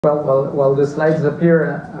While the slides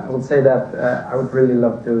appear, I would say that I would really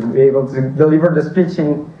love to be able to deliver the speech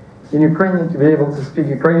in Ukrainian, to be able to speak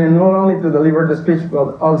Ukrainian, not only to deliver the speech,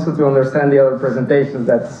 but also to understand the other presentations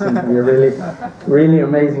that seem to be really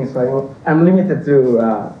amazing. So I'm limited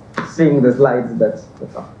to seeing the slides, that's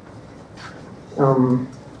all.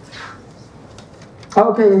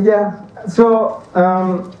 Okay, yeah. So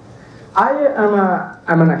I'm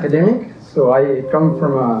an academic, so I come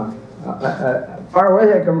from far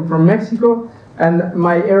away. I come from Mexico, and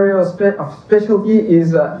my area of specialty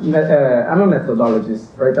is I'm a methodologist,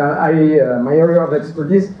 right? My area of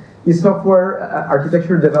expertise is software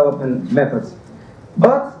architecture development methods.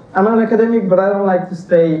 But I'm an academic, but I don't like to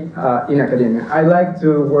stay in academia. I like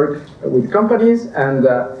to work with companies, and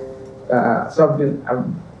so I've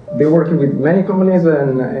been working with many companies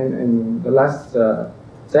in the last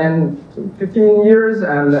 10 to 15 years,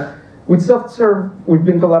 and with SoftServe, we've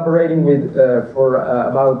been collaborating with for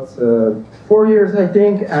about 4 years, I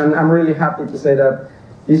think, and I'm really happy to say that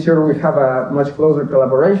this year we have a much closer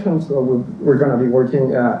collaboration, so we're going to be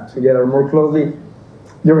working together more closely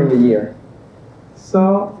during the year.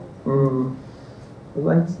 So, the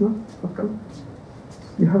lights not coming.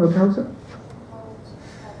 You have a browser?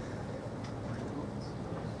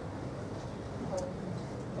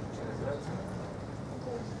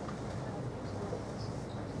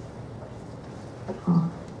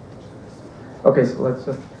 Okay, so let's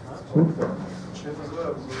just move forward.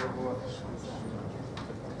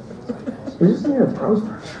 We just need a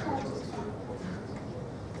browser.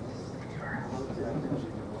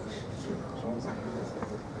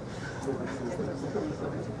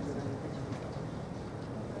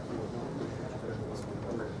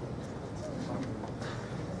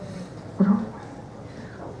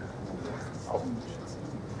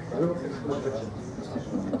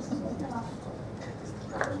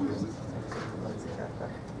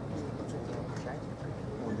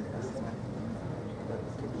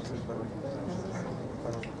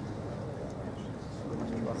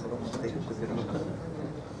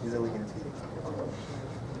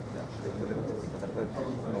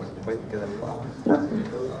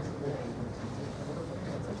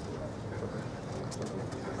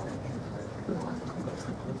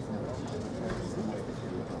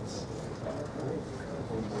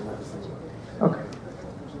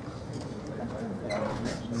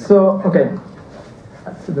 Okay,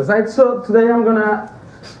 to the side. So today I'm gonna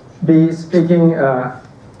be speaking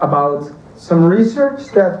about some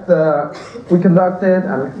research that we conducted,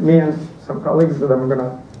 me and some colleagues that I'm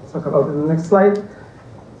gonna talk about in the next slide,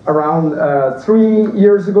 around 3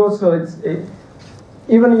 years ago. So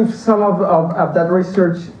even if some of that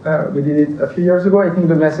research we did it a few years ago, I think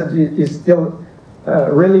the message is still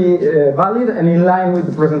really valid and in line with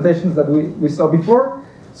the presentations that we saw before.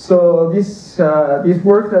 So this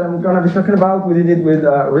work that I'm going to be talking about, we did it with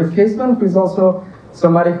Rick Caseman, who is also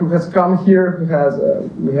somebody who has come here, who has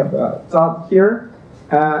we have taught here.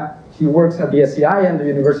 He works at the SEI and the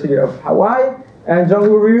University of Hawaii, and John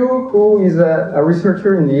Ryu, who is a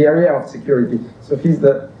researcher in the area of security. So he's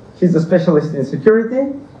the specialist in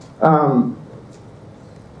security. And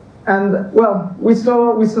well, we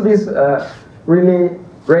saw this really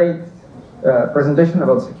great presentation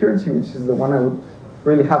about security, which is the one I would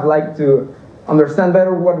really have liked to understand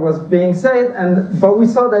better what was being said, but we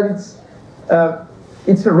saw that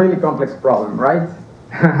it's a really complex problem, right?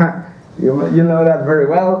 you know that very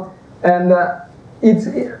well, and it's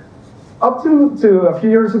up to a few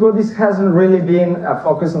years ago, this hasn't really been a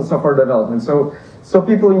focus on software development. So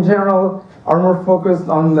people in general are more focused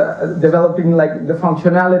on developing like the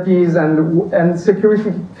functionalities, and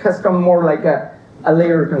security has come more like a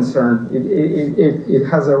layer concern. It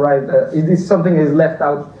has arrived. It is something that is left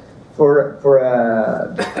out for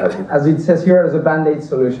as it says here, as a band-aid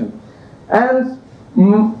solution. And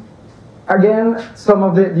again, some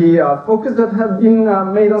of the focus that had been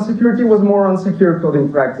made on security was more on secure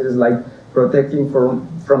coding practices, like protecting from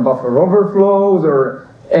buffer overflows or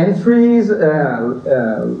entries,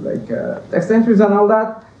 like text entries and all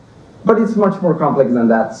that. But it's much more complex than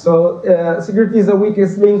that. So security is a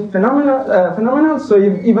weakest link phenomenon. So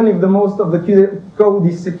even if the most of the code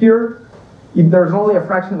is secure, if there's only a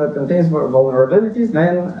fraction that contains vulnerabilities,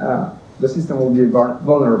 then the system will be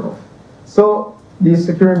vulnerable. So these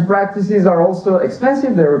security practices are also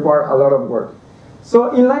expensive. They require a lot of work. So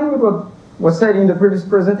in line with what was said in the previous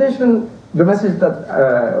presentation, the message that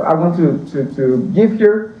I want to give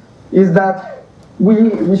here is that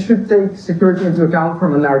we should take security into account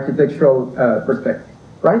from an architectural perspective,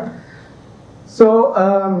 right? So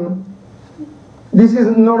this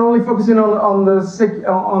is not only focusing on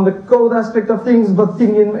the code aspect of things, but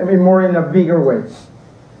thinking more in a bigger way.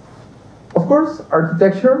 course,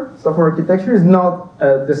 software architecture is not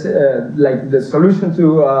like the solution to,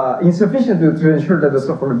 insufficient to ensure that the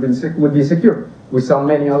software would be secure. We saw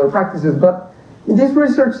many other practices, but in this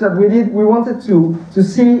research that we did, we wanted to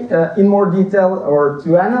see in more detail or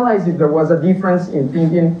to analyze if there was a difference in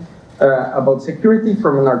thinking about security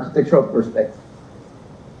from an architectural perspective.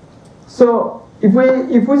 So if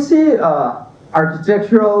we see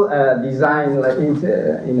architectural design like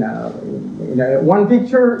in one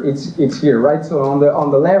picture, it's here, right? So on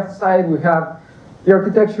the left side we have the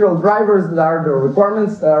architectural drivers that are the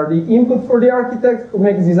requirements, that are the input for the architect who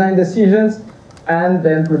makes design decisions and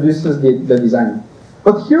then produces the design.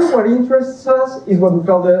 But here what interests us is what we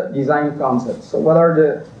call the design concepts. So what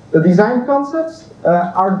are the design concepts?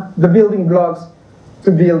 Are the building blocks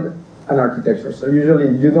to build an architecture. So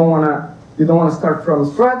usually you don't want to start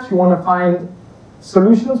from scratch. You want to find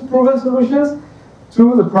solutions, proven solutions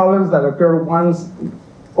to the problems that occur once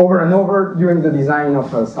over and over during the design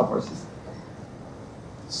of a software system.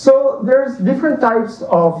 So there's different types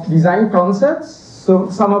of design concepts. So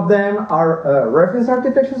some of them are reference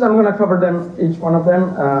architectures. I'm going to cover them, each one of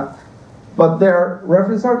them. But there are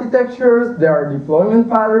reference architectures, there are deployment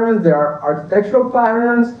patterns, there are architectural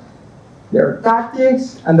patterns, there are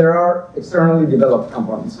tactics, and there are externally developed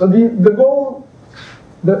components. So the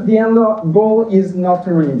end goal is not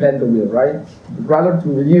to reinvent the wheel, right? Rather to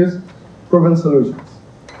reuse proven solutions.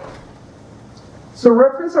 So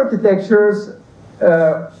reference architectures,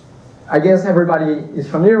 I guess everybody is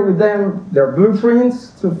familiar with them. They're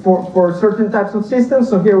blueprints for certain types of systems.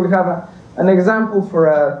 So here we have an example for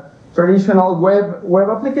a traditional web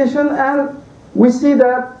application, and we see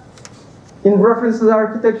that in reference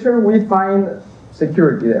architecture we find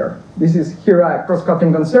security there. This is here a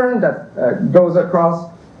cross-cutting concern that goes across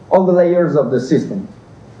all the layers of the system.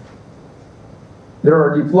 There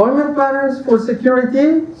are deployment patterns for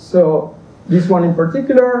security. So this one in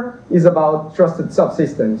particular is about trusted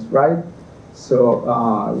subsystems, right? So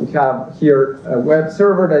we have here a web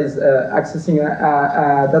server that is accessing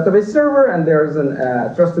a database server, and there's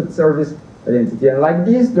a trusted service identity. And like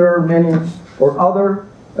this, there are many or other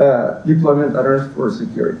deployment patterns for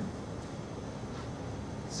security.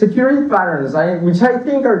 Security patterns, which I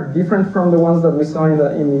think are different from the ones that we saw in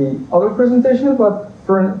the other presentation, but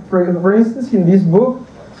for instance, in this book,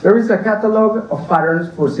 there is a catalog of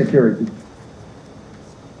patterns for security.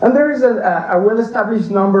 And there is a well-established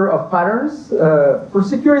number of patterns for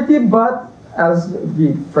security, but as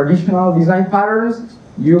the traditional design patterns,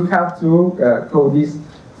 you have to code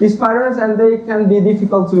these patterns, and they can be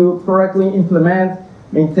difficult to correctly implement,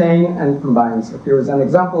 maintain, and combine. So here is an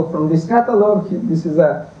example from this catalog. This is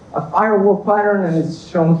a firewall pattern, and it's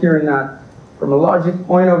shown here from a logic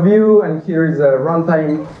point of view, and here is a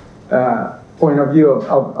runtime point of view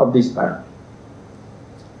of this pattern.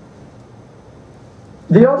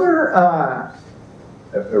 The other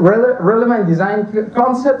relevant design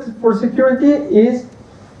concept for security is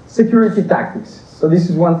security tactics. So this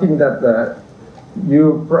is one thing that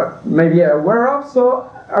you may be aware of.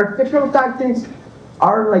 So architectural tactics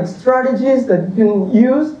are like strategies that you can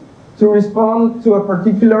use to respond to a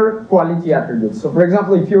particular quality attribute. So for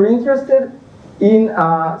example, if you're interested in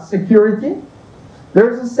security,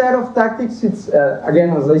 there's a set of tactics. It's,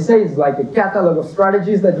 again, as I say, it's like a catalog of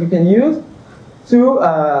strategies that you can use to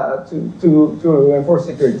enforce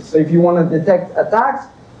security. So if you want to detect attacks,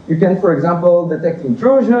 you can, for example, detect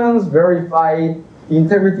intrusions, verify the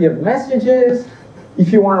integrity of messages.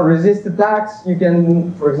 If you want to resist attacks, you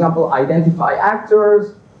can, for example, identify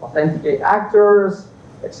actors, authenticate actors,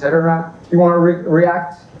 etc. If you want to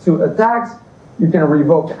react to attacks, you can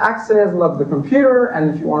revoke access, lock the computer,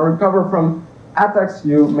 and if you want to recover from attacks,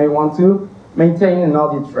 you may want to maintain an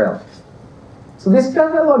audit trail. So this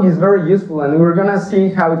catalog is very useful, and we're going to see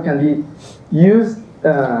how it can be used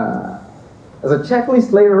as a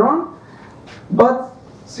checklist later on. But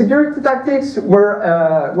security tactics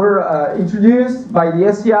were introduced by the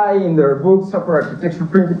SCI in their book, Software Architecture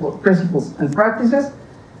Principles and Practices.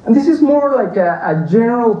 And this is more like a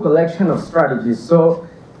general collection of strategies. So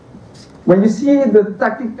when you see the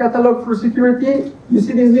tactic catalog for security, you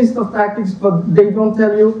see this list of tactics, but they don't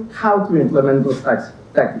tell you how to implement those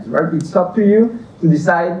tactics, right? It's up to you to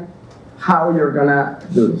decide how you're gonna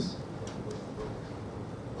do this.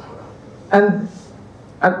 And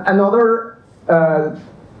another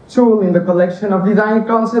tool in the collection of design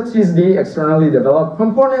concepts is the externally developed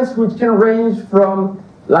components, which can range from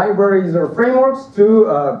libraries or frameworks to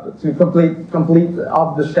complete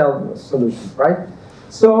off-the-shelf solutions, right?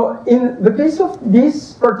 So in the case of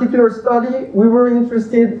this particular study, we were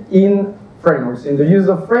interested in frameworks, in the use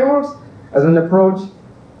of frameworks as an approach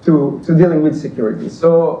to dealing with security.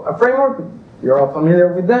 So a framework, you're all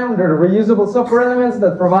familiar with them. They're reusable software elements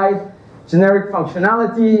that provide generic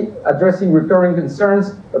functionality, addressing recurring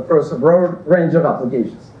concerns across a broad range of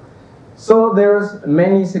applications. So there's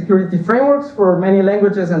many security frameworks for many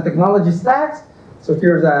languages and technology stacks. So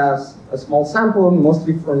here's a small sample,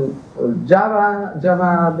 mostly for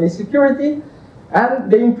Java-based security.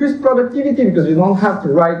 And they increase productivity because you don't have to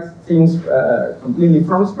write things completely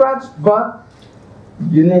from scratch, but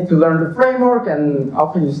you need to learn the framework, and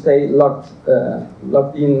often you stay locked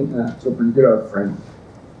in to a particular framework.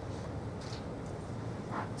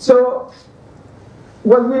 So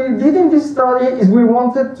what we did in this study is we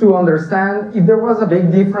wanted to understand if there was a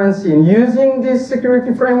big difference in using these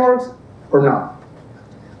security frameworks or not.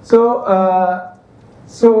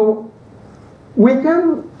 So we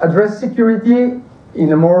can address security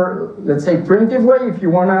in a more, let's say, primitive way if you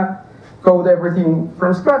want to code everything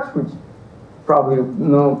from scratch, which probably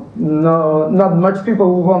not much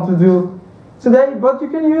people will want to do today, but you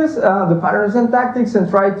can use the patterns and tactics and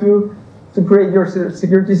try to create your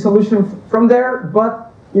security solution from there.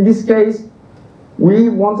 But in this case, we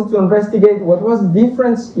wanted to investigate what was the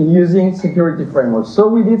difference in using security frameworks. So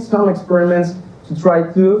we did some experiments to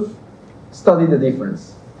try to study the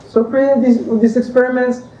difference. So created these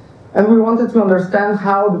experiments, and we wanted to understand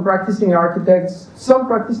how the some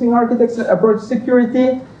practicing architects approach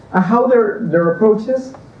security and how their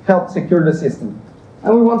approaches help secure the system.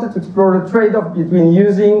 And we wanted to explore the trade-off between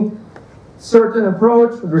using certain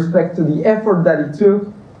approach with respect to the effort that it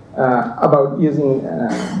took about using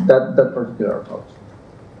that particular approach.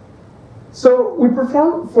 So we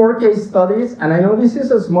performed 4 case studies, and I know this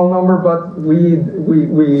is a small number, but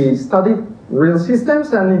we studied real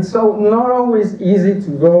systems, and it's not always easy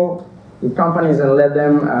to go to companies and let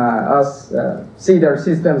them see their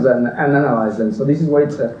systems and analyze them. So this is why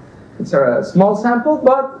it's a small sample,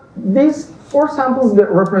 but these 4 samples that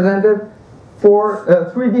represented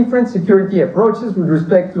 3 different security approaches with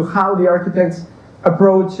respect to how the architects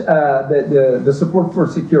approach the support for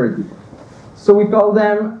security. So we call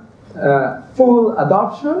them full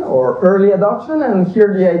adoption or early adoption, and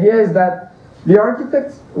here the idea is that the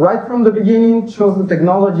architect, right from the beginning, chose the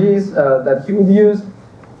technologies that he would use,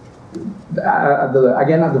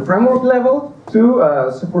 again at the framework level,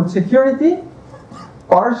 to support security.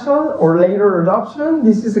 Partial or later adoption,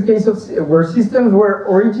 this is a case of where systems were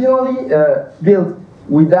originally built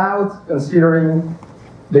without considering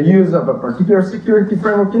the use of a particular security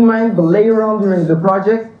framework in mind, but later on during the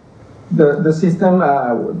project, the system,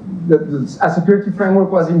 a security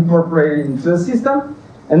framework was incorporated into the system.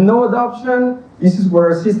 And no adoption, this is where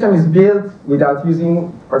a system is built without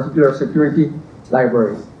using particular security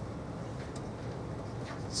libraries.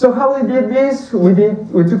 So how we did this, we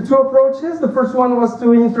took 2 approaches. The first one was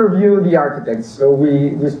to interview the architects. So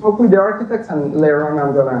we spoke with the architects, and later on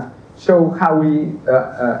I'm gonna show how we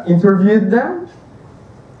interviewed them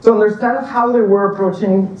to understand how they were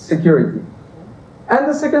approaching security. And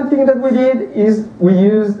the second thing that we did is we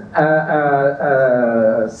used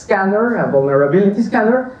a scanner, a vulnerability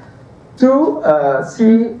scanner, to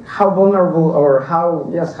see how vulnerable or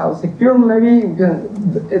how secure maybe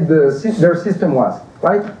their system was,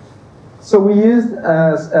 right? So we used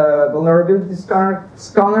a vulnerability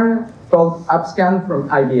scanner called AppScan from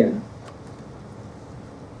IBM.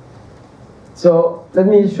 So let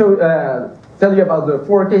me tell you about the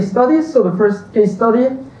 4 case studies. So the first case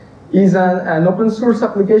study is an open source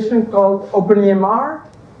application called OpenEMR,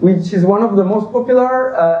 which is one of the most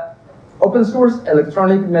popular open source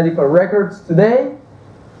electronic medical records today.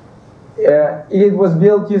 It was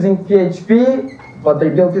built using PHP, but they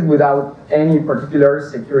built it without any particular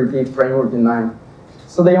security framework in mind.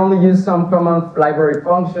 So they only use some common library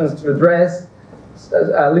functions to address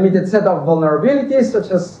a limited set of vulnerabilities,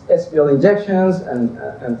 such as SQL injections and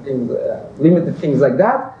limited things like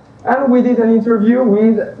that. And we did an interview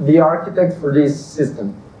with the architect for this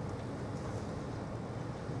system.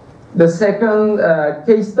 The second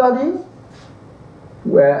case study,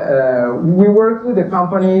 where we worked with a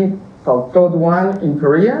company called Code One in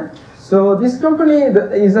Korea. So this company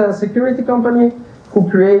is a security company who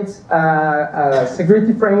creates a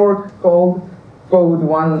security framework called Code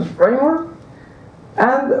One Framework.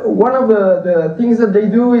 And one of the things that they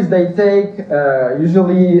do is they take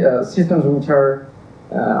usually systems which are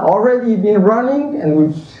already been running and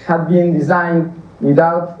which have been designed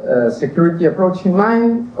without a security approach in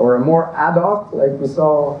mind, or a more ad hoc, like we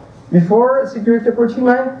saw before, a security approach in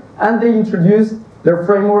mind, and they introduce their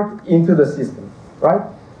framework into the system, right?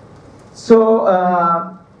 So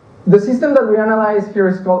the system that we analyze here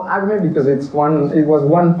is called ACME because it was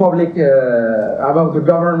one public about the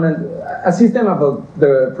government a system about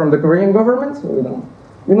from the Korean government, so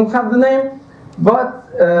we don't have the name, but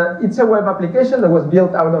it's a web application that was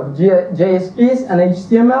built out of JSPs and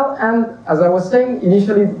HTML, and as I was saying,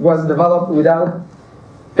 initially it was developed without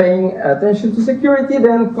paying attention to security.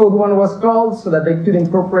 Then Code 1 was called so that they could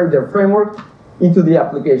incorporate their framework into the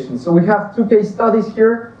application. So we have two case studies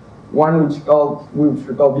here. One which we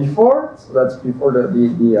called before, so that's before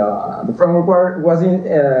the framework was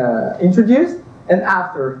introduced, and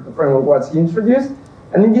after the framework was introduced.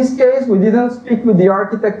 And in this case, we didn't speak with the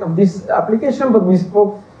architect of this application, but we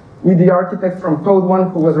spoke with the architect from Code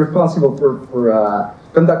 1 who was responsible for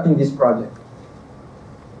conducting this project.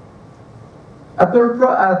 A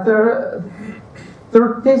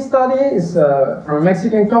third case study is from a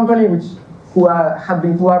Mexican company who had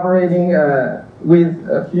been collaborating with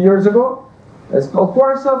a few years ago. It's called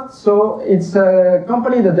Quarksoft. So it's a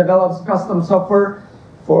company that develops custom software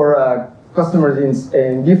for customers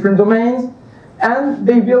in different domains. And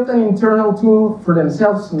they built an internal tool for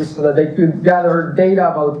themselves so that they could gather data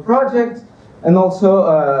about projects and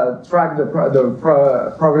also track the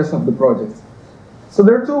progress of the project. So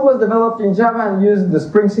their tool was developed in Java and used the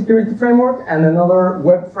Spring Security Framework and another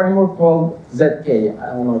web framework called ZK.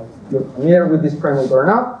 I don't know if you're familiar with this framework or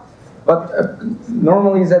not, but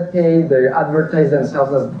normally ZK, they advertise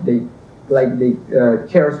themselves as they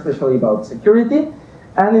care especially about security.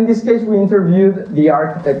 And in this case, we interviewed the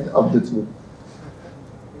architect of the tool.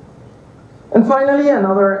 And finally,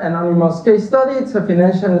 another anonymous case study. It's a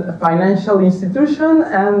financial institution,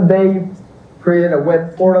 and they created a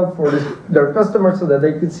web portal for their customers so that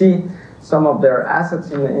they could see some of their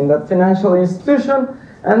assets in that financial institution.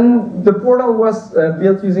 And the portal was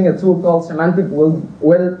built using a tool called Semantic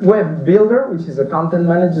Web Builder, which is a content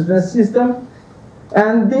management system.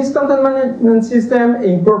 And this content management system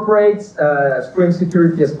incorporates Spring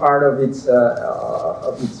Security as part of its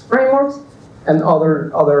frameworks and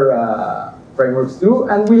other frameworks too.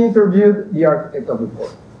 And we interviewed the architect of the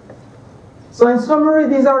portal. So in summary,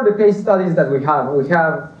 these are the case studies that we have. We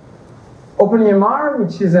have OpenEMR,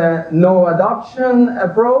 which is a no adoption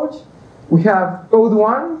approach. We have Code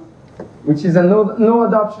 1, which is a no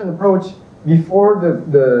adoption approach before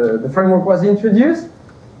the framework was introduced,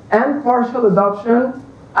 and partial adoption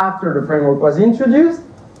after the framework was introduced.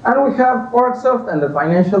 And we have Quarksoft and the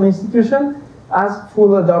financial institution as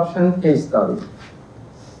full adoption case studies.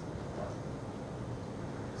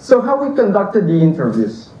 So how we conducted the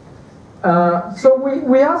interviews. So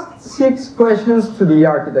we asked 6 questions to the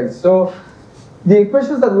architects. So the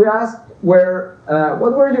questions that we asked were,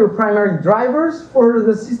 what were your primary drivers for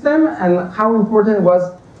the system, and how important was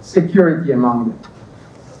security among them?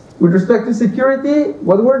 With respect to security,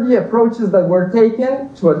 what were the approaches that were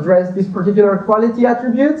taken to address these particular quality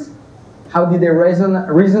attributes? How did they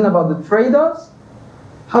reason about the trade-offs?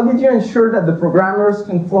 How did you ensure that the programmers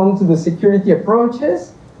conform to the security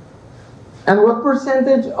approaches? And what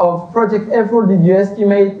percentage of project effort did you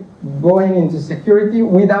estimate going into security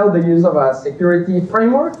without the use of a security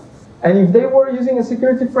framework? And if they were using a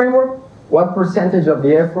security framework, what percentage of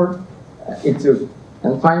the effort it took?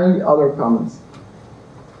 And finally, other comments.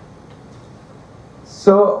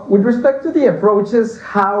 So with respect to the approaches,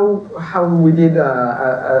 how we did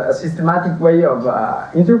a systematic way of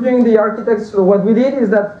interviewing the architects. So what we did is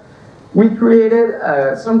that we created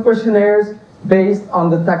some questionnaires based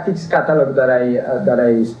on the tactics catalog that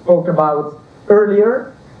I spoke about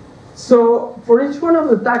earlier. So for each one of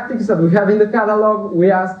the tactics that we have in the catalog, we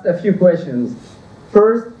asked a few questions.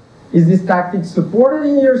 First, is this tactic supported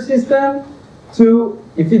in your system? 2,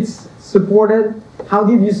 if it's supported, how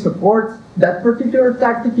did you support that particular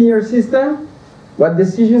tactic in your system? What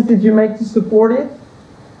decisions did you make to support it?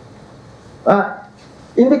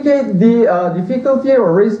 Indicate the difficulty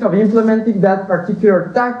or risk of implementing that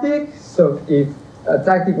particular tactic. So if a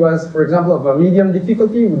tactic was, for example, of a medium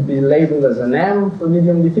difficulty, it would be labeled as an M for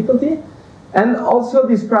medium difficulty. And also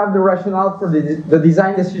describe the rationale for the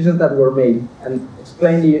design decisions that were made and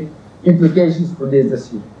explain the implications for this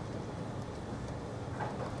decision.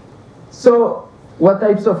 So what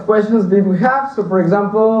types of questions did we have? So for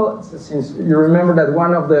example, since you remember that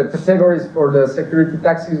one of the categories for the security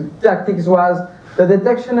tactics was the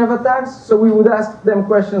detection of attacks, so we would ask them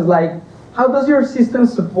questions like, how does your system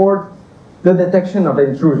support the detection of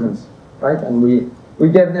intrusions, right? And we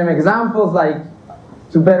gave them examples like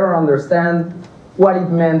to better understand what it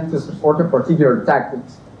meant to support a particular tactic.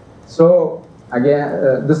 So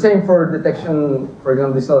again, the same for detection, for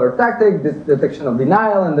example, this other tactic, this detection of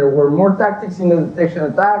denial, and there were more tactics in the detection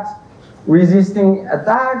attacks, resisting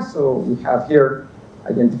attacks, so we have here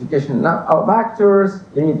identification of actors,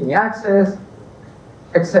 limiting access,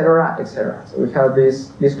 etc., etc. So we have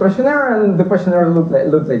this questionnaire, and the questionnaire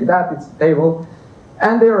looks like that. It's a table,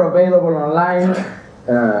 and they are available online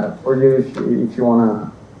for you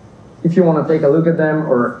if you wanna take a look at them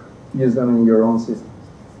or use them in your own system.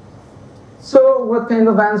 So what kind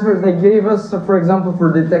of answers they gave us? So for example,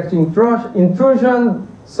 for detecting intrusion,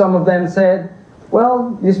 some of them said,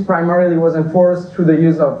 well, this primarily was enforced through the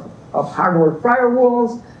use of hardware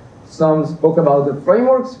firewalls. Some spoke about the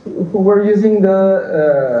frameworks that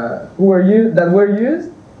were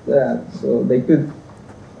used, so they could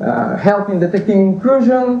help in detecting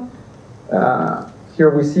intrusion. Here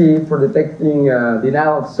we see for detecting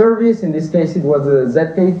denial of service. In this case, it was the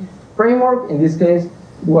ZK framework. In this case,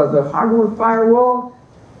 it was the hardware firewall.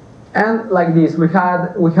 And like this, we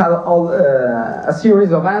had all a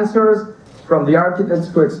series of answers from the architects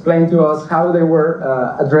who explained to us how they were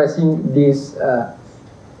addressing these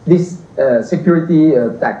security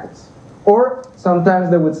tactics. Or sometimes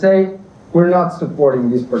they would say, we're not supporting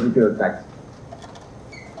this particular tactic.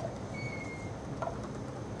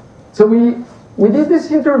 So we did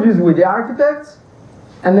these interviews with the architects,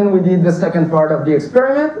 and then we did the second part of the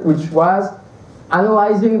experiment, which was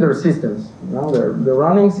analyzing their systems, their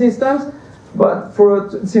running systems. But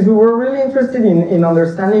since we were really interested in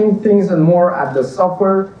understanding things and more at the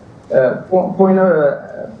software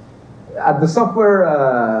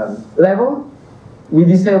level, we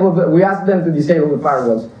asked them to disable the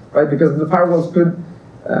firewalls, right? Because the firewalls could,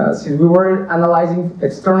 since we were analyzing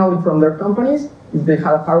externally from their companies, if they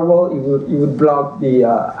had a firewall, it would block the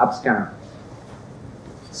AppScan.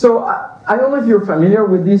 So I don't know if you're familiar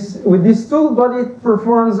with this tool, but it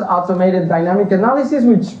performs automated dynamic analysis,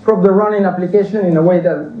 which probes the running application in a way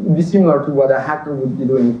that would be similar to what a hacker would be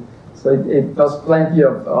doing. So it does plenty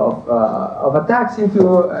of attacks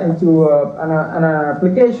into an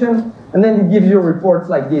application, and then it gives you reports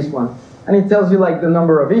like this one, and it tells you like the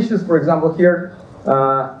number of issues. For example, here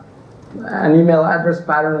an email address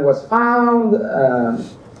pattern was found.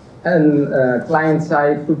 And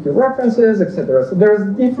client-side cookie references, etc. So there's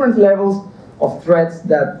different levels of threats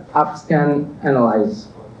that AppScan analyze.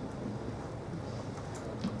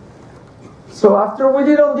 So after we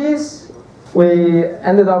did all this, we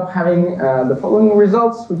ended up having the following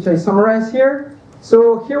results, which I summarize here.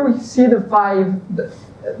 So here we see the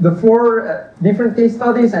four different case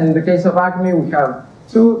studies, and in the case of Acme, we have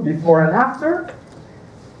 2 before and after.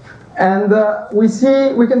 And we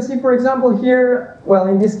can see, for example, here, well,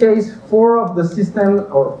 in this case, 4 of the systems,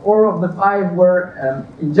 or 4 of the 5 were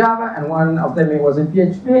in Java, and 1 of them was in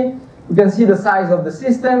PHP. You can see the size of the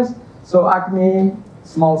systems. So Acme,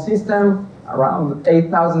 small system, around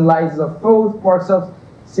 8,000 lines of code. Quarksoft,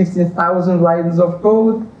 16,000 lines of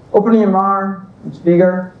code. OpenEMR, much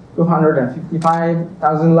bigger,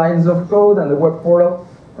 255,000 lines of code, and the web portal,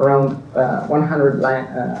 around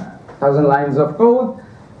 100,000 lines of code.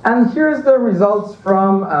 And here's the results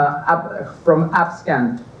from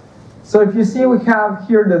AppScan. So if you see, we have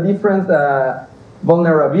here the different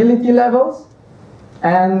vulnerability levels.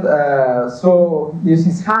 And so this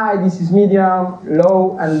is high, this is medium,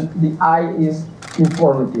 low, and the I is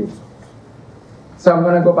informative. So I'm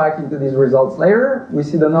going to go back into these results later. We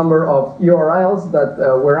see the number of URLs that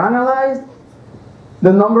were analyzed,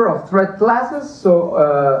 the number of threat classes. So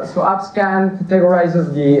AppScan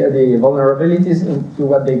categorizes the vulnerabilities into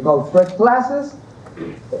what they call threat classes.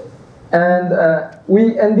 And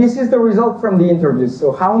this is the result from the interviews.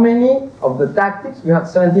 So how many of the tactics, we have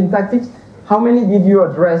 17 tactics, how many did you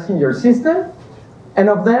address in your system? And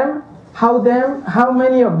of them, how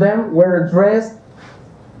many of them were addressed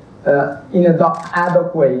in an ad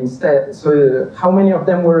hoc way instead? So how many of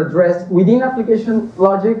them were addressed within application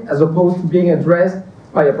logic as opposed to being addressed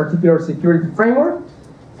by a particular security framework?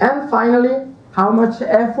 And finally, how much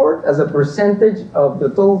effort, as a percentage of the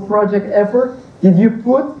total project effort, did you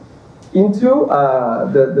put into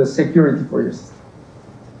the security for your system?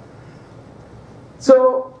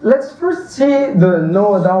 So let's first see the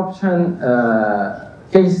no adoption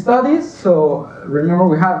case studies. So remember,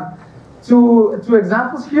 we have two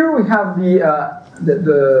examples here. We have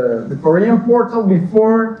the Korean portal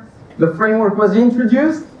before the framework was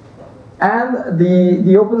introduced, and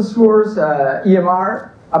the open source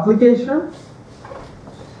EMR application.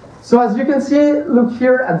 So as you can see, look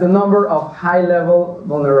here at the number of high-level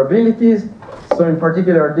vulnerabilities. So in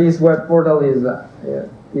particular, this web portal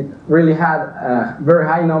it really had a very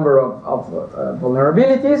high number of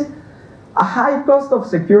vulnerabilities, a high cost of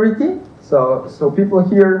security. So people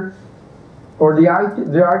here, or the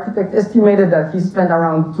architect estimated that he spent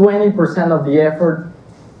around 20% of the effort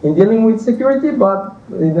in dealing with security, but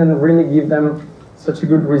it didn't really give them such a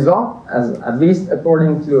good result, as at least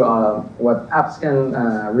according to what AppScan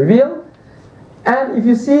revealed. And if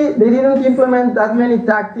you see, they didn't implement that many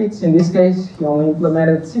tactics. In this case, he only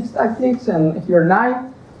implemented 6 tactics, and here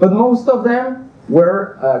 9. But most of them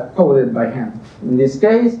were coded by hand. In this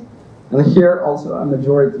case, and here also a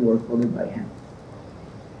majority were coded by hand.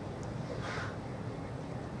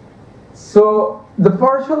 So the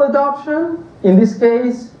partial adoption, in this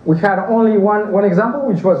case, we had only one example,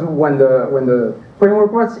 which was when the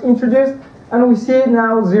framework was introduced, and we see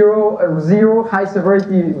now zero high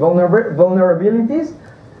severity vulnerabilities,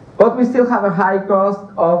 but we still have a high cost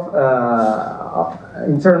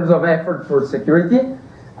in terms of effort for security,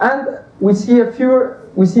 and we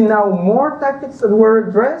see now more tactics that were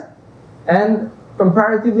addressed, and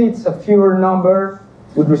comparatively, it's a fewer number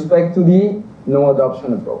with respect to the no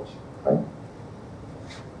adoption approach. Right?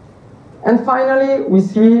 And finally, we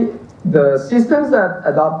see the systems that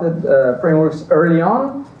adopted frameworks early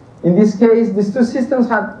on. In this case, these 2 systems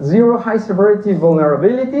had 0 high severity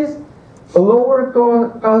vulnerabilities, a lower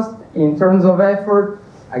cost in terms of effort,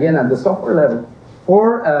 again at the software level,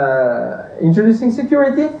 for introducing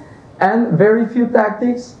security, and very few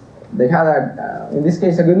tactics. They had, in this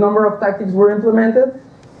case, a good number of tactics were implemented.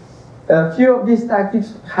 A few of these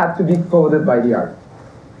tactics had to be coded by the architect.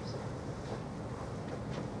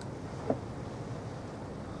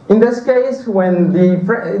 In this case, when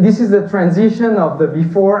this is the transition of the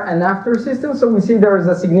before and after system, so we see there is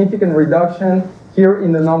a significant reduction here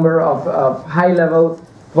in the number of high-level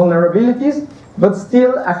vulnerabilities, but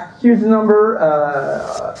still a huge number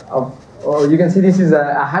or you can see this is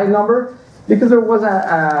a high number, because there was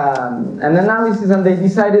an analysis and they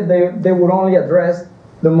decided they would only address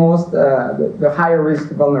the higher risk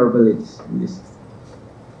vulnerabilities in this system.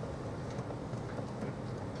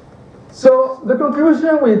 So the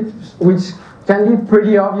conclusion, which can be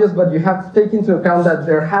pretty obvious, but you have to take into account that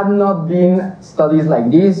there had not been studies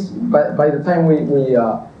like this by the time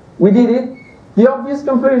we did it. The obvious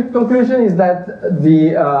conclusion is that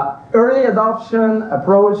the early adoption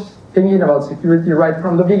approach, thinking about security right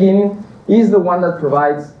from the beginning, is the one that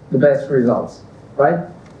provides the best results, right?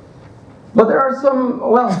 But there are some,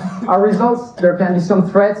 well, our results, there can be some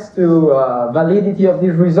threats to validity of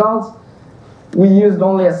these results. We used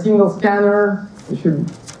only a single scanner. We should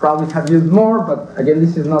probably have used more, but again,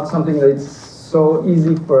 this is not something that is so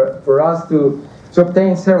easy for us to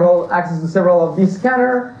obtain access to several of these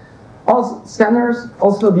scanners.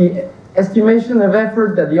 Also, the estimation of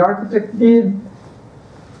effort that the architect did,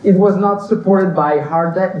 it was not supported by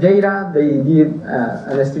hard data. They did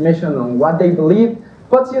an estimation on what they believed,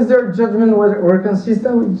 but since their judgment were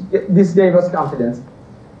consistent, this gave us confidence.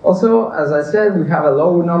 Also, as I said, we have a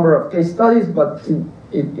low number of case studies, but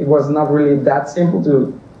it was not really that simple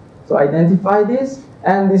to identify this,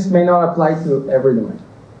 and this may not apply to every domain.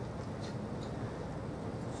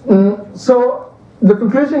 So the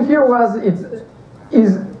conclusion here was,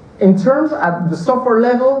 in terms at the software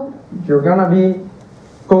level, you're gonna be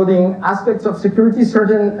coding aspects of security,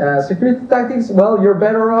 certain security tactics, well, you're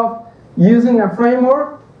better off using a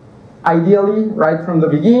framework, ideally right from the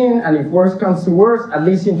beginning, and if worse comes to worse, at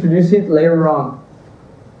least introduce it later on.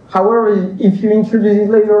 However, if you introduce it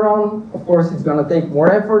later on, of course, it's going to take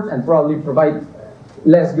more effort and probably provide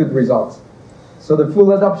less good results. So the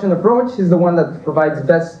full adoption approach is the one that provides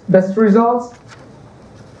best results,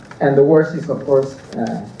 and the worst is, of course,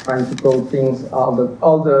 trying to code things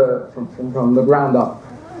from the ground up.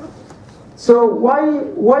 So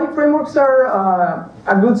why frameworks are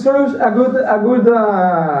a good solution, a good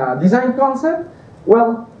design concept?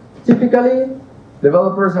 Well, typically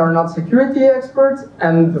developers are not security experts,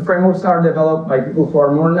 and the frameworks are developed by people who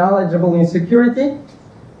are more knowledgeable in security.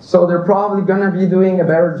 So they're probably going to be doing a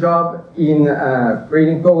better job in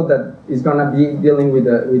creating code that is going to be dealing with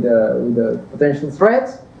the potential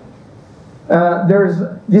threats.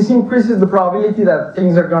 This increases the probability that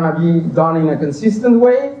things are going to be done in a consistent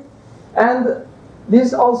way. And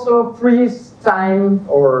this also frees time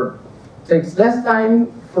or takes less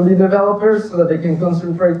time for the developers so that they can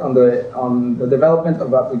concentrate on the development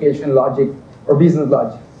of application logic or business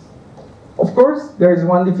logic. Of course, there is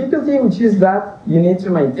one difficulty, which is that you need to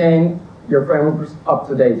maintain your frameworks up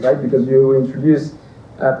to date, right? Because you introduce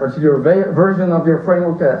a particular version of your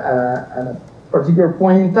framework at a particular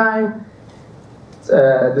point in time.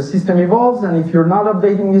 The system evolves, and if you're not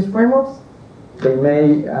updating these frameworks, they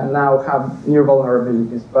may now have new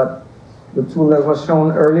vulnerabilities. But the tool that was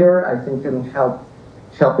shown earlier, I think, can help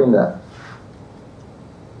in that.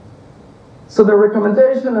 So the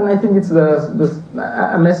recommendation, and I think it's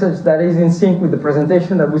a message that is in sync with the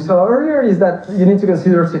presentation that we saw earlier, is that you need to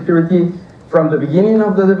consider security from the beginning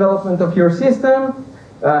of the development of your system.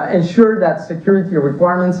 Ensure that security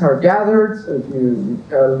requirements are gathered. So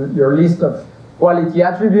if your list of quality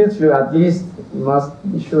attributes, you at least must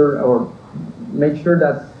be sure or make sure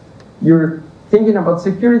that you're thinking about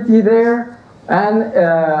security there. And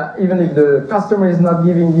even if the customer is not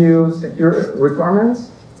giving you secure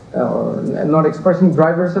requirements or not expressing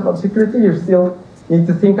drivers about security, you still need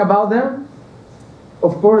to think about them.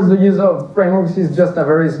 Of course, the use of frameworks is just a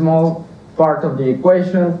very small part of the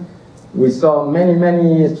equation. We saw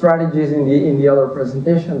many strategies in the other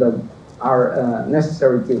presentation that are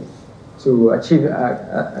necessary to achieve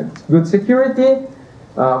a good security.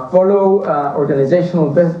 Follow organizational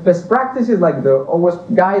best practices like the OWASP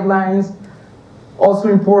guidelines. Also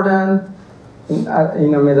important in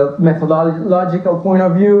a methodological point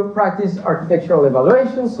of view, practice architectural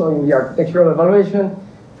evaluation. So in the architectural evaluation,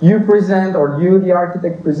 you present, or you, the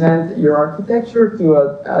architect, present your architecture to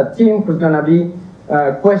a team who's going to be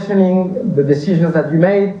questioning the decisions that you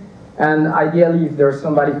made. And ideally, if there's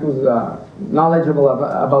somebody who's knowledgeable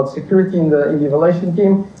about security in the evaluation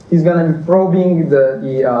team, he's going to be probing the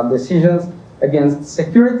decisions against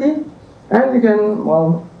security. And you can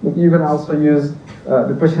also use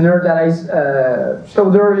the questionnaire that I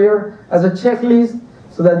showed earlier as a checklist,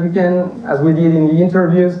 so that you can, as we did in the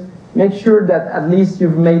interviews, make sure that at least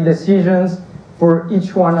you've made decisions for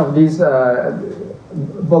each one of these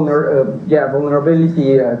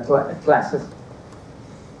vulnerability classes.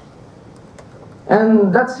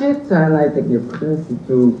 And that's it. And I take the opportunity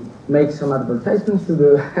to make some advertisements to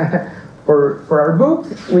the for our book,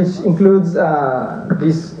 which includes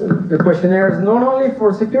the questionnaires not only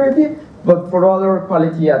for security but for other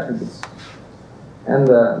quality attributes. And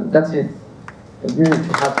that's it. Thank you. If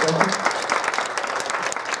you have questions.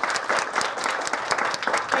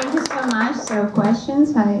 Thank you so much. So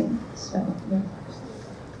questions,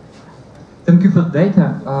 Thank you for the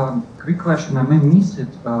data. Quick question, I may miss it.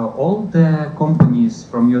 All the companies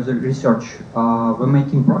from your research were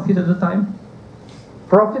making profit at the time?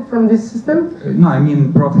 Profit from this system? No, I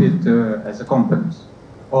mean profit as a companies.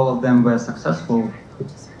 All of them were successful?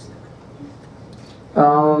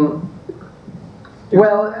 Well,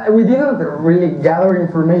 we didn't really gather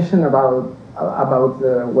information about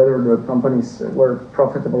whether the companies were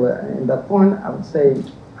profitable in that point. I would say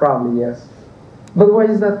probably yes. But why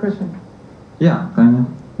is that question? Yeah, kind of.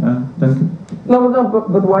 Thank you. No,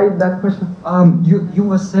 but why that question? You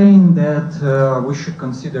were saying that we should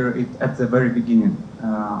consider it at the very beginning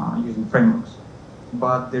using frameworks,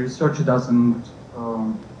 but the research doesn't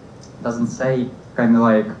say kind of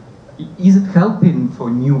like, is it helping for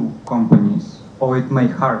new companies or it may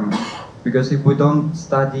harm? Because if we don't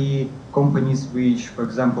study companies which, for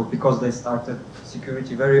example, because they started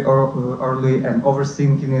security very early and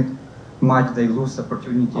overthinking it, might they lose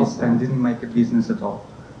opportunities and didn't make a business at all,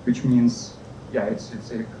 which means, yeah, it's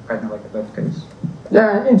a kind of like a bad case.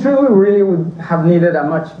 Yeah, in truth, we really would have needed a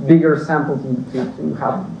much bigger sample to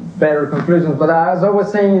have better conclusions. But as I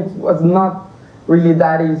was saying, it was not really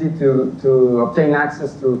that easy to obtain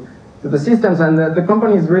access to the systems. And the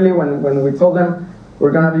companies really, when we told them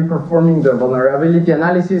we're going to be performing the vulnerability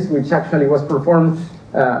analysis, which actually was performed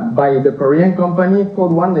by the Korean company,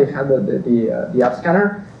 Code One, they had the app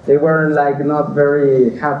scanner. They were like not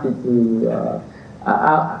very happy to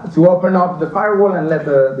open up the firewall and let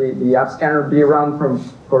the app scanner be run from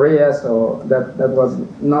Korea. So that was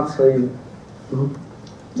not so easy. Mm-hmm.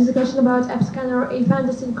 Just a question about AppScanner. If I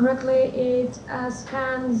understood correctly, it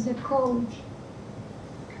scans the code.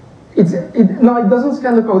 No, it doesn't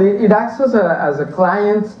scan the code. It acts as a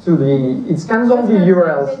client to it scans all the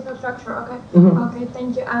URLs. The infrastructure, okay. Mm-hmm. Okay,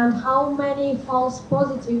 thank you. And how many false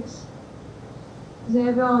positives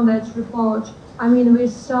there were on that report? I mean, we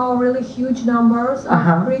saw really huge numbers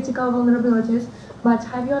of critical vulnerabilities, but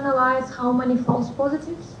have you analyzed how many false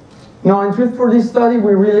positives? No, in truth, for this study,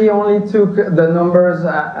 we really only took the numbers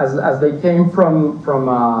as they came from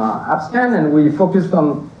AppScan, and we focused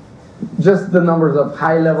on just the numbers of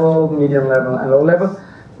high level, medium level, and low level.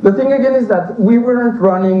 The thing again is that we weren't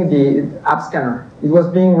running the app scanner. It was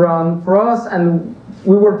being run for us, and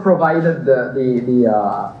we were provided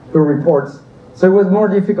the reports. So it was more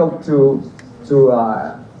difficult to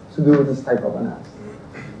do this type of analysis.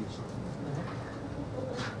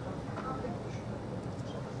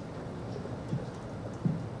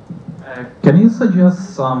 Can you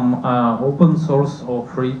suggest some open source or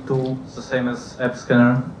free tool, the same as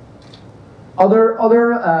AppScanner? Other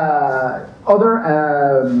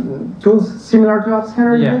tools similar to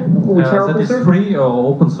AppScanner, yeah, which are that open is source? free or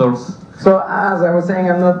open source? So as I was saying,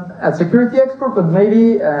 I'm not a security expert, but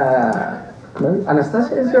maybe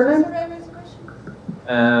Anastasia is your name?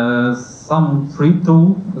 some free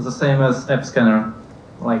tool the same as AppScanner,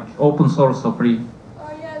 like open source or free? There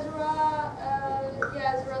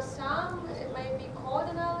are some. It may be code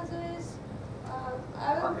analysis.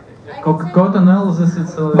 Code analysis,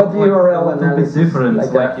 it's a, but like, URL a little analysis, bit different,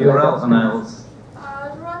 like URL like analysis.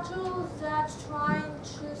 There are tools that trying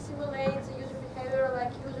to simulate the user behavior,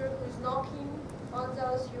 like user who is knocking on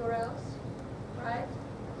those URLs, right?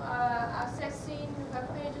 Assessing web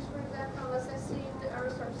pages, for example, assessing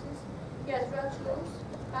resources. Yes, there are tools.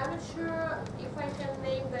 I'm not sure if I can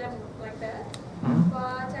name them like that,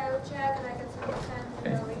 but I will check and I can send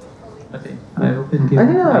the link. Okay. I think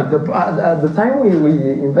at the time we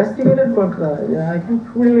investigated, but yeah, I can't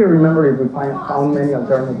really remember if we found many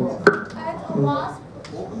alternatives.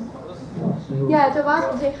 Yeah, at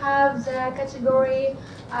WASP they have the category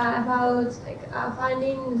about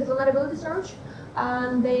finding the vulnerability search,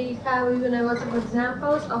 and they have even a lot of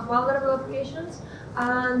examples of vulnerable applications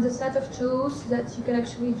and the set of tools that you can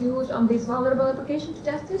actually use on this vulnerable application to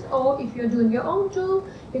test it. Or if you're doing your own tool,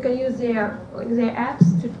 you can use their apps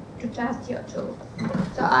to test your tool.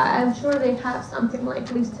 So I'm sure they have something like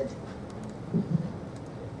listed.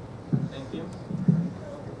 Thank you.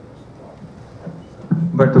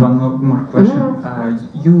 But one more question.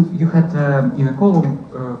 You had in a column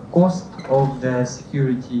cost of the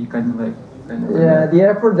security the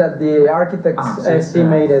effort that the architects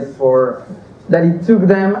estimated for that it took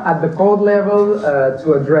them at the code level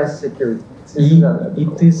to address security.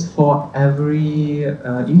 It is for every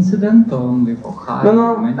incident or only for high?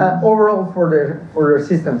 No, overall for their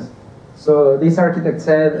systems. So this architect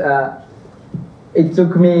said it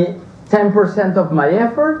took me 10% of my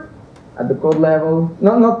effort at the code level.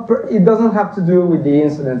 It doesn't have to do with the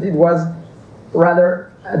incident. It was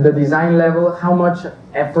rather at the design level. How much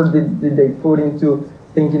effort did they put into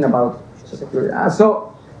thinking about security?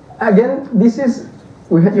 So again, this is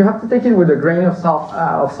you have to take it with a grain of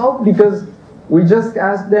salt because we just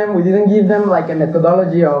asked them. We didn't give them like a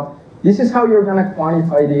methodology of this is how you're going to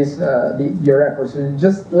quantify this your efforts. So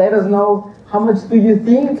just let us know how much do you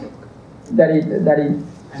think that it.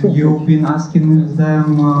 You've been asking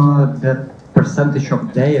them the percentage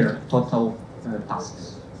of their total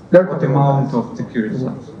tasks. What amount of security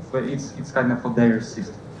stuff? But it's kind of for their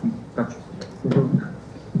system. Gotcha.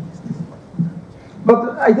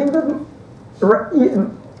 But I think that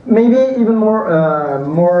maybe even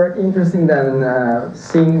more interesting than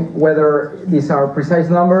seeing whether these are precise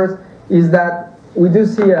numbers is that we do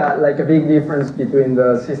see like a big difference between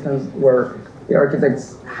the systems where the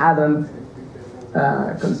architects hadn't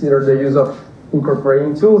considered the use of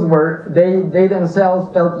incorporating tools, where they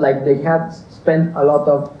themselves felt like they had spent a lot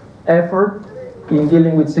of effort in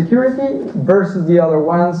dealing with security versus the other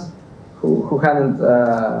ones who hadn't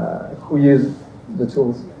who used the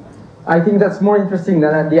tools. I think that's more interesting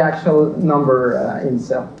than the actual number in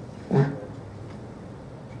itself.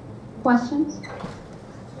 Questions?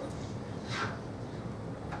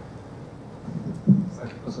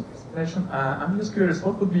 Thank you for the presentation. I'm just curious,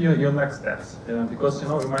 what would be your next steps? Because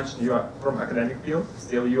you mentioned you are from academic field,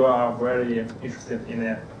 still you are very interested in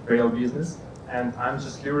a real business, and I'm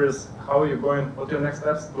just curious, how are you going? What are your next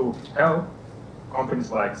steps to help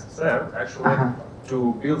companies like Cert actually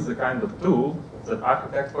to build the kind of tool that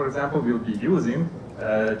architects, for example, will be using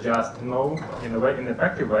just in an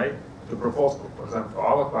effective way to propose, for example, to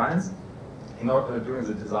our clients in order during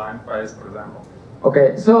the design phase, for example.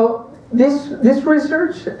 Okay, so this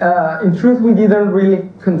research, in truth, we didn't really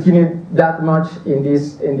continue that much in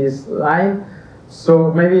this line.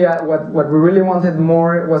 So maybe what we really wanted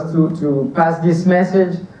more was to pass this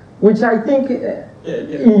message, which I think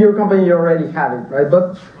in your company you already have it, right?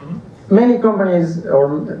 But many companies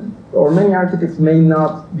or many architects may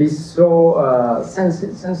not be so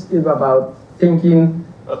sensitive about thinking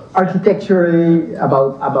architecturally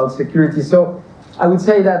about security. So I would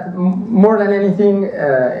say that more than anything,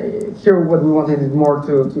 here what we wanted is more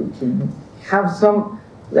to have some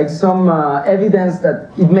evidence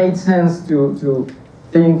that it made sense to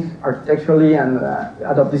think architecturally and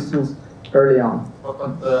adopt these tools early on.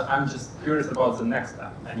 But I'm just curious about the next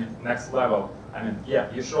step, next level.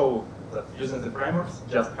 You show that using the frameworks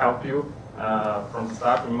just help you from the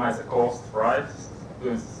start minimize the cost, right?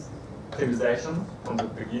 Doing optimization from the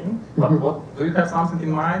beginning. But what do you have something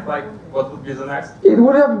in mind? Like what would be the next? It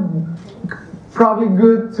would have probably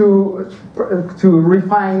good to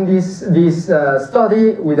refine this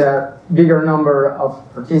study with a bigger number of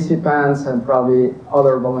participants and probably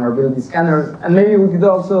other vulnerability scanners, and maybe we could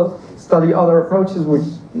also study other approaches which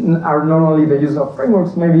are not only the use of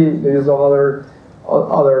frameworks, maybe the use of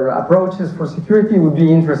other approaches for security would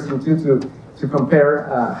be interesting too to compare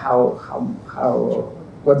how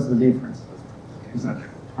what's the difference. Exactly.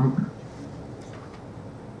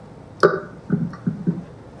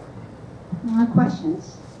 More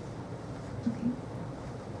questions? Okay.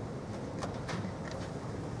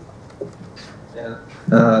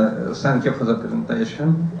 Thank you for the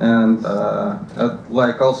presentation, and I'd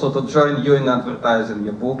like also to join you in advertising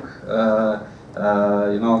your book.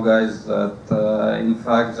 You know, guys, that in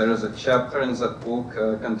fact there is a chapter in that book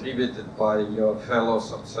contributed by your fellow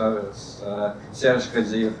observers, Serge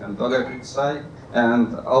Kadziv and Olga Kritsai,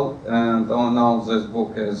 and all in all, this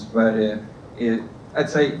book is I'd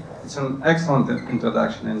say it's an excellent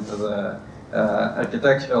introduction into the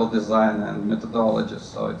architectural design and methodology.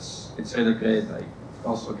 So it's really great. I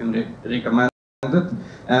also can recommend it.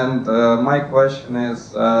 And my question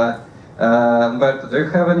is, Humberto, do you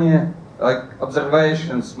have any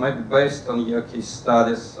observations, maybe based on your case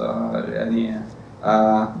studies or any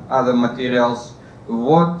other materials,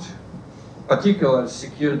 what particular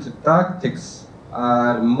security tactics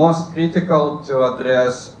are most critical to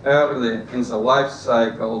address early in the life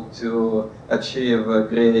cycle to achieve a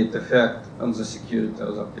great effect on the security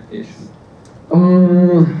of the application?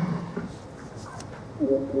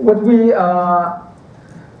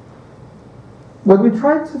 What we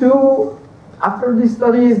tried to do after this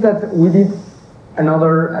study is that we did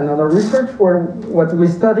another research where what we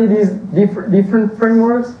studied is different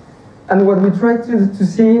frameworks, and what we tried to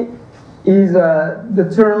see is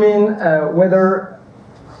determine whether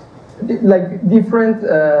different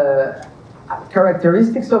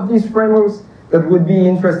characteristics of these frameworks that would be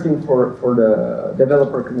interesting for the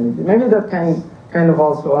developer community. Maybe that kind of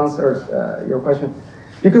also answers your question,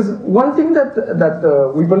 because one thing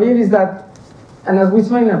that we believe is that, and as we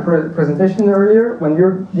saw in a presentation earlier, when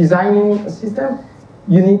you're designing a system,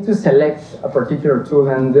 you need to select a particular tool,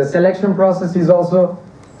 and the selection process is also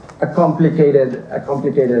a complicated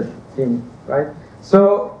thing, right?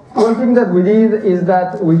 So one thing that we did is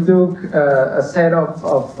that we took a set of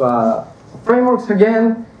frameworks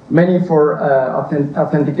again, many for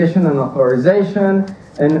authentication and authorization,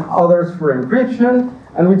 and others for encryption,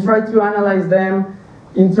 and we tried to analyze them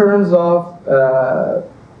in terms of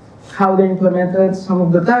how they implemented some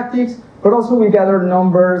of the tactics, but also we gathered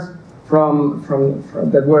numbers from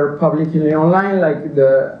that were publicly online, like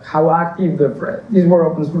how active these were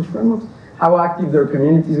open source frameworks, how active their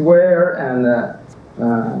communities were, and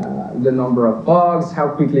the number of bugs, how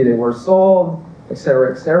quickly they were solved,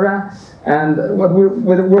 etc., etc. And where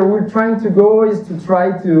we're trying to go is to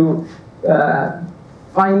try to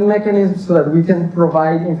find mechanisms so that we can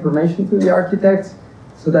provide information to the architects,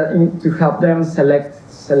 so that to help them select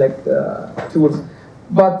tools.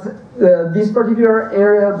 But this particular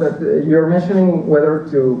area that you're mentioning,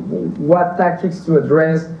 what tactics to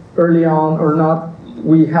address early on or not,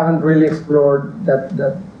 we haven't really explored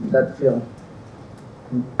that field.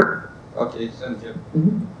 Okay, thank you.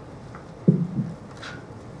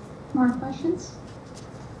 More questions?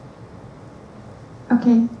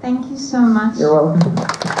 Okay, thank you so much. You're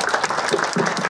welcome.